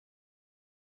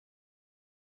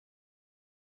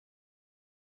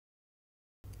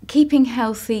Keeping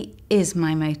healthy is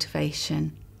my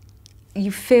motivation.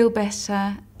 You feel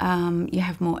better, you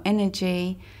have more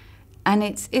energy, and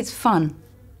it's fun.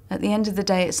 At the end of the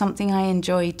day, it's something I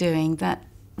enjoy doing. That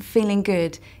feeling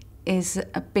good is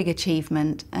a big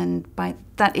achievement, and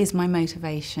that is my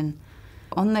motivation.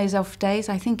 On those off days,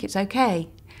 I think it's okay.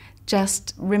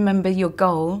 Just remember your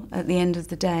goal at the end of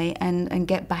the day and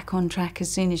get back on track as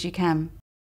soon as you can.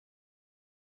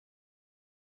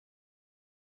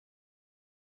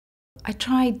 I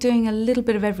try doing a little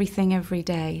bit of everything every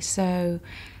day, so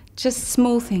just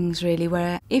small things really,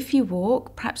 where if you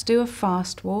walk, perhaps do a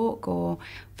fast walk, or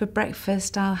for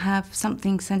breakfast I'll have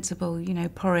something sensible,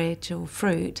 porridge or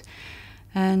fruit,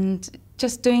 and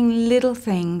just doing little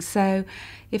things. So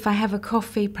if I have a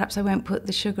coffee, perhaps I won't put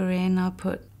the sugar in, I'll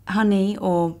put honey,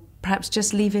 or perhaps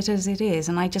just leave it as it is,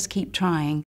 and I just keep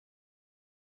trying.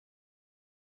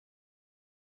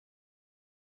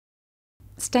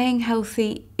 Staying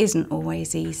healthy isn't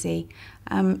always easy.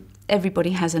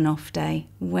 Everybody has an off day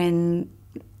when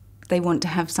they want to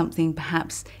have something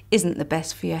perhaps isn't the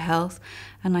best for your health,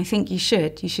 and I think you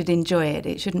should enjoy it.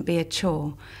 It shouldn't be a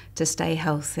chore to stay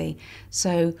healthy.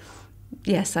 So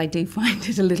yes, I do find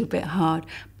it a little bit hard,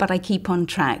 but I keep on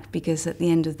track because at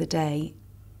the end of the day,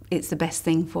 it's the best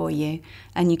thing for you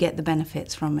and you get the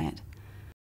benefits from it.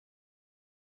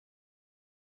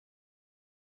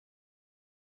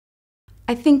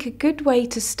 I think a good way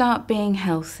to start being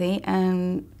healthy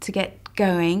and to get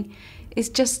going is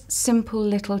just simple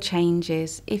little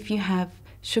changes. If you have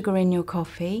sugar in your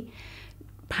coffee,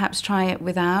 perhaps try it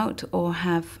without, or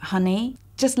have honey.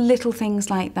 Just little things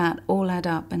like that all add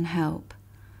up and help.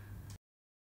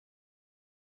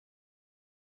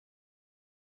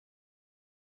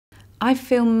 I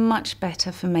feel much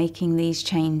better for making these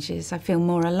changes. I feel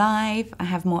more alive, I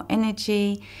have more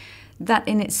energy. That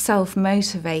in itself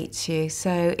motivates you,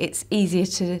 so it's easier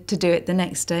to do it the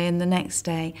next day and the next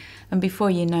day, and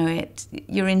before you know it,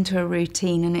 you're into a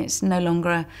routine and it's no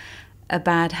longer a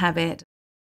bad habit.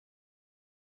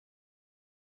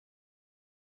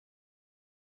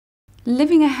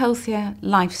 Living a healthier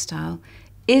lifestyle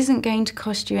isn't going to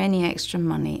cost you any extra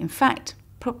money. In fact,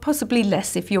 possibly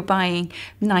less if you're buying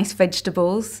nice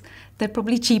vegetables. They're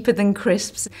probably cheaper than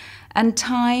crisps. And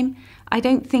time, I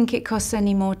don't think it costs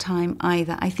any more time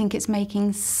either. I think it's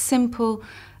making simple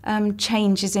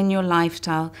changes in your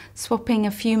lifestyle, swapping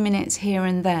a few minutes here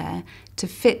and there to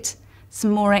fit some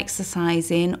more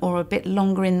exercise in, or a bit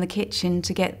longer in the kitchen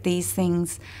to get these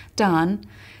things done,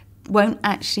 won't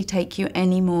actually take you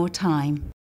any more time.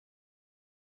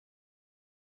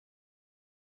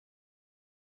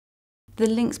 The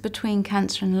links between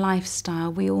cancer and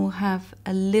lifestyle, we all have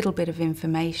a little bit of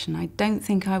information. I don't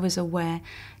think I was aware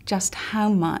just how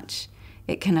much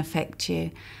it can affect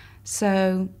you.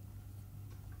 So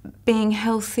being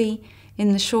healthy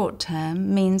in the short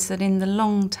term means that in the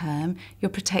long term you're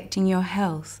protecting your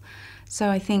health. So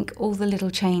I think all the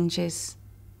little changes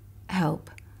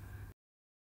help.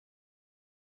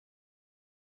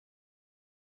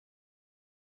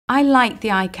 I like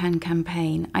the I Can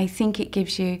campaign. I think it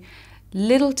gives you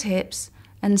little tips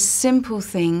and simple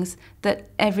things that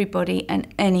everybody and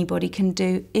anybody can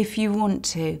do if you want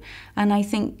to. And I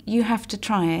think you have to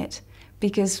try it,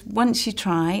 because once you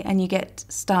try and you get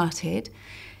started,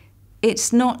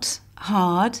 it's not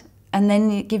hard, and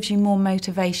then it gives you more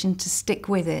motivation to stick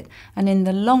with it. And in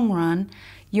the long run,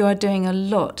 you are doing a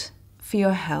lot for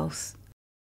your health.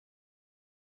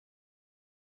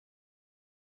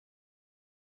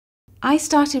 I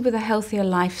started with a healthier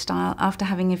lifestyle after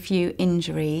having a few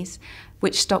injuries,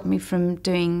 which stopped me from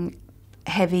doing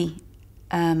heavy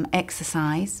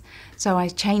exercise. So I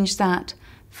changed that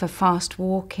for fast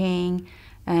walking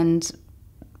and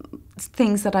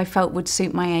things that I felt would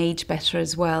suit my age better,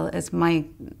 as well as my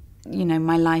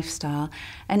lifestyle.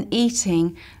 And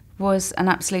eating was an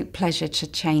absolute pleasure to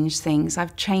change things.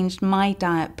 I've changed my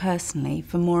diet personally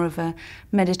for more of a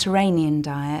Mediterranean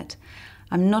diet.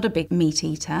 I'm not a big meat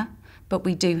eater, but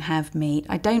we do have meat.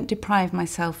 I don't deprive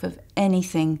myself of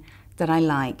anything that I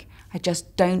like. I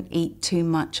just don't eat too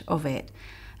much of it.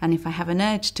 And if I have an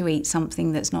urge to eat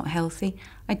something that's not healthy,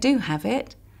 I do have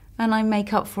it, and I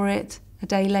make up for it a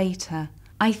day later.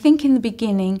 I think in the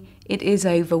beginning it is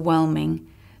overwhelming,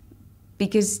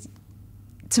 because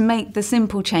to make the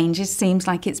simple changes seems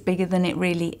like it's bigger than it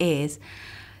really is.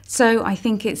 So I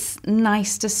think it's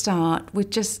nice to start with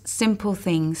just simple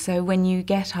things. So when you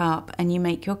get up and you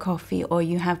make your coffee or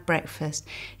you have breakfast,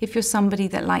 if you're somebody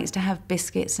that likes to have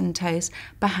biscuits and toast,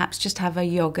 perhaps just have a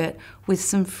yogurt with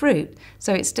some fruit.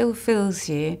 So it still fills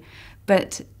you,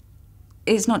 but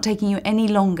it's not taking you any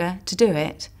longer to do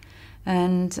it,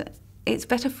 and it's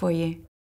better for you.